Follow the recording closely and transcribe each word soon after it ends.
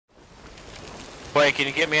Wait, can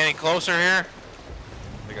you get me any closer here?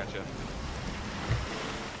 I got you.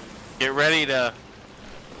 Get ready to.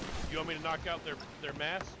 You want me to knock out their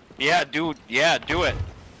mass? Yeah, dude. Yeah, do it.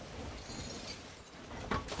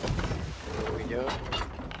 Here we go.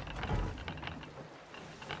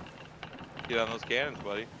 Get on those cannons,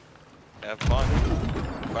 buddy. Have fun.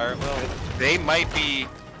 Fire at will. They might be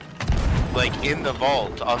like in the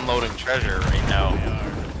vault unloading treasure right now. They are.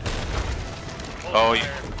 Oh,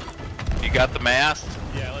 you got the mast?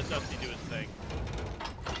 Yeah, let Dusty do his thing.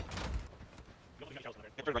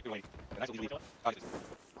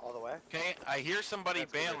 All the way. Okay, I hear somebody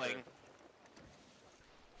bailing.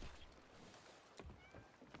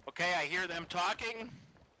 Okay, I hear them talking.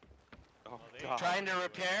 Oh, they- God. Trying to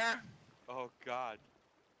repair. Oh, God.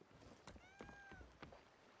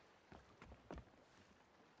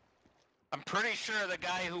 I'm pretty sure the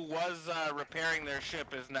guy who was repairing their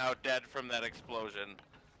ship is now dead from that explosion.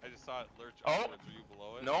 I just saw it lurch Oh. upwards. Were you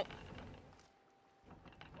below it? Nope.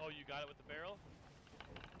 Oh, you got it with the barrel?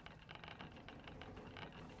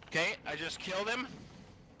 Okay, I just killed him.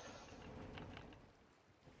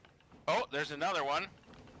 Oh, there's another one.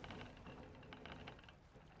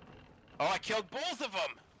 Oh, I killed both of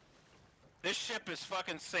them! This ship is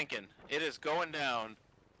fucking sinking. It is going down.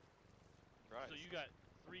 Right. So you got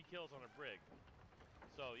 3 kills on a brig.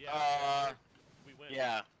 So yeah, we win.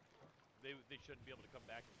 Yeah. They shouldn't be able to come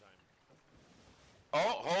back in time.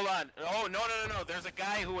 Oh, hold on. Oh, no. There's a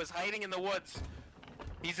guy who was hiding in the woods.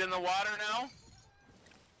 He's in the water now.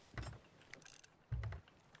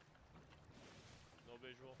 No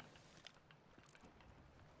visual.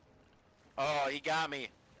 Oh, he got me.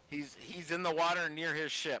 He's in the water near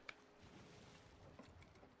his ship.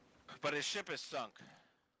 But his ship is sunk.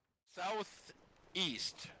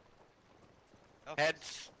 Southeast. Head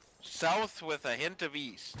south with a hint of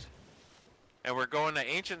east. And we're going to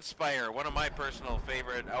Ancient Spire, one of my personal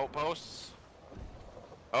favorite outposts.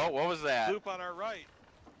 Oh, what was that? Loop on our right.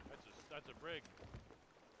 That's a brig.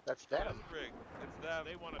 That's That's them. the brig. It's them.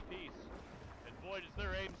 They want a piece. And boy, does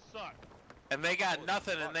their aim suck. And they got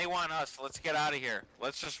nothing and they want us. Let's get out of here.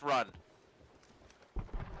 Let's just run.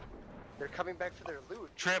 They're coming back for their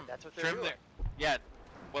loot. Trim. That's what they're Trim doing. there. Yeah.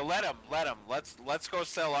 Well, let them. Let's go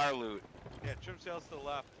sell our loot. Yeah, trim sails to the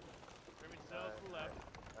left. Trimming sails to the left.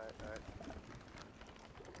 Alright.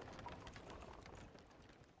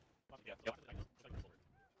 Yep.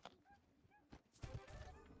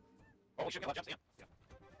 Oh, we should get a lot of jumps, yeah.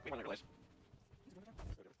 We want to realize.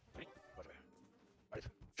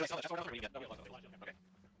 Should I sell that chest over now, or we get? Okay.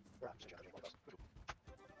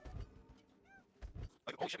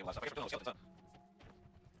 Like, holy shit, we have a lot of stuff. I guess we're still on the skeleton,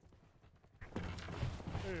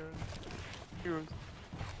 Heroes.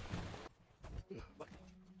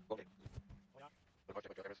 Okay.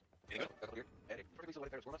 Anything good?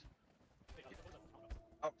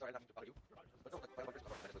 Oh, sorry, not to bother you.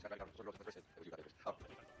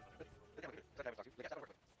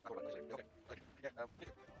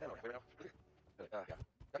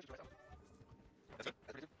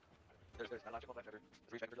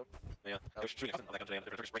 Yeah, there's shooting on that gun today.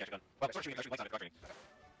 There's break action gun. Well, there's shooting lights on it. Can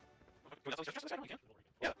we sell this gun? We can.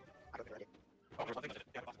 Yeah. I don't think I did. Oh, there's nothing.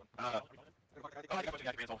 Yeah. Oh, I got a bunch of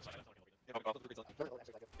guys for yeah, well,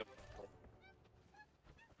 yep.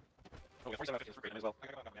 Oh, we have 47 50 for great as well.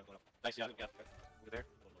 Nice, yeah. Over there.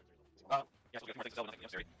 Yeah, so we got more things to sell, nothing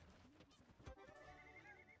necessary.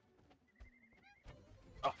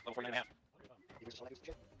 Oh, level 49 and a half. You just select this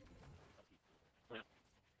shit? Oh, yeah.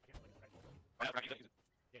 I forgot to use it.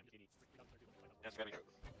 That's very good.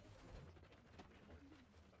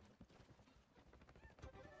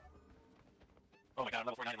 Oh my god, I'm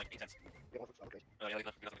level 49 in like 8 cents. Yeah, like,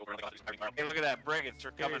 go over, like, hey, look at that brigands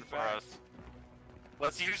are coming for us.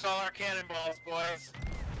 Let's use all our cannonballs, boys.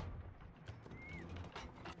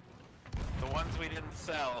 The ones we didn't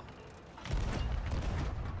sell.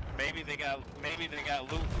 Maybe they got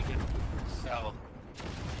loot we didn't sell.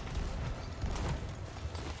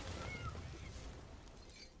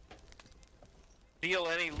 Steal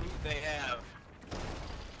any loot they have.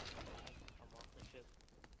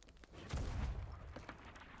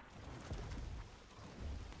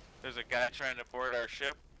 There's a guy trying to board our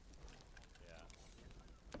ship.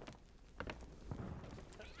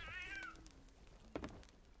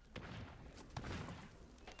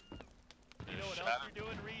 You know what else you're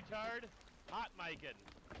doing, retard? Hot micing.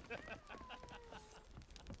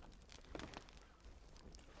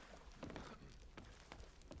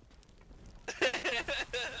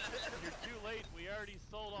 You're too late. We already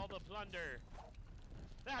sold all the plunder.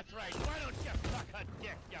 That's right. Why don't you suck a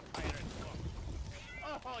dick, you pirate?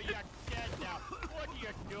 Oh, you're dead now. What are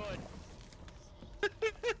you doing?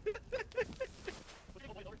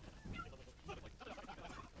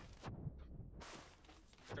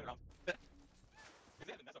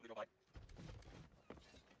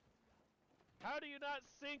 not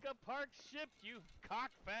sink a parked ship, you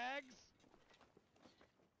cockfags!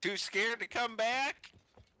 Too scared to come back?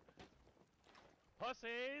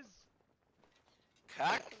 Pussies!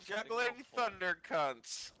 Cock juggling thunder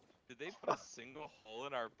cunts. Did they put a single hole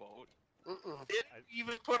in our boat? Didn't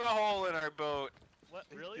even put a hole in our boat. What,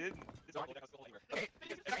 They really? didn't.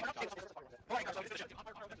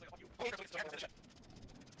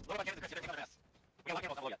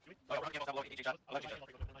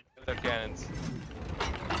 Their cannons.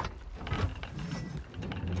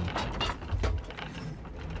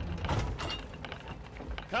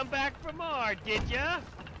 Come back for more, did ya?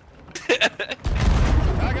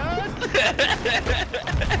 Faggot!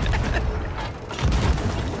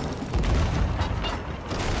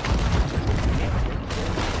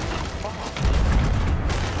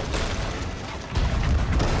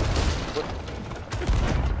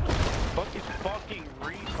 Fucking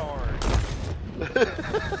retard.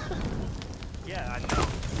 Yeah, I know.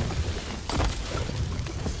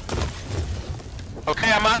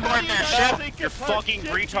 Okay, I'm on board their ship. You're fucking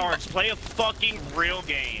retards. Play a fucking real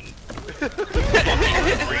game. Fucking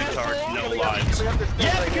retard, no lives.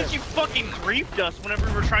 Yeah, because you fucking griefed us whenever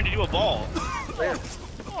we were trying to do a ball.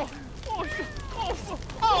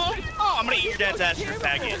 Oh, I'm gonna eat your dad's ass, your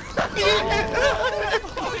faggot.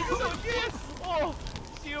 Oh,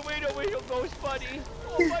 see you later, little ghost buddy.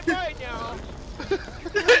 Oh, bye-bye now.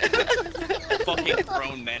 Fucking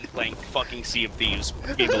grown men playing fucking Sea of Thieves.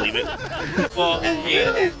 Can you believe it?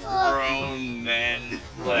 Fucking grown men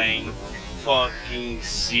playing fucking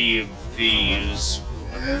Sea of Thieves.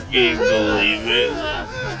 Can you believe it?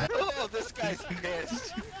 Oh, this guy's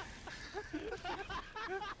pissed.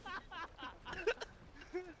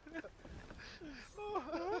 Oh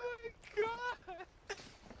my god!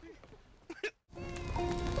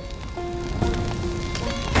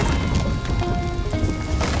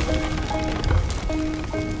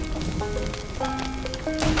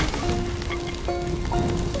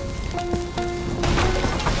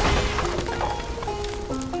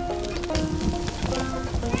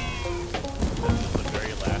 The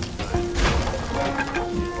very last time.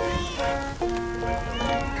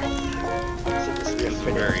 So this is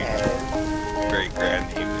Very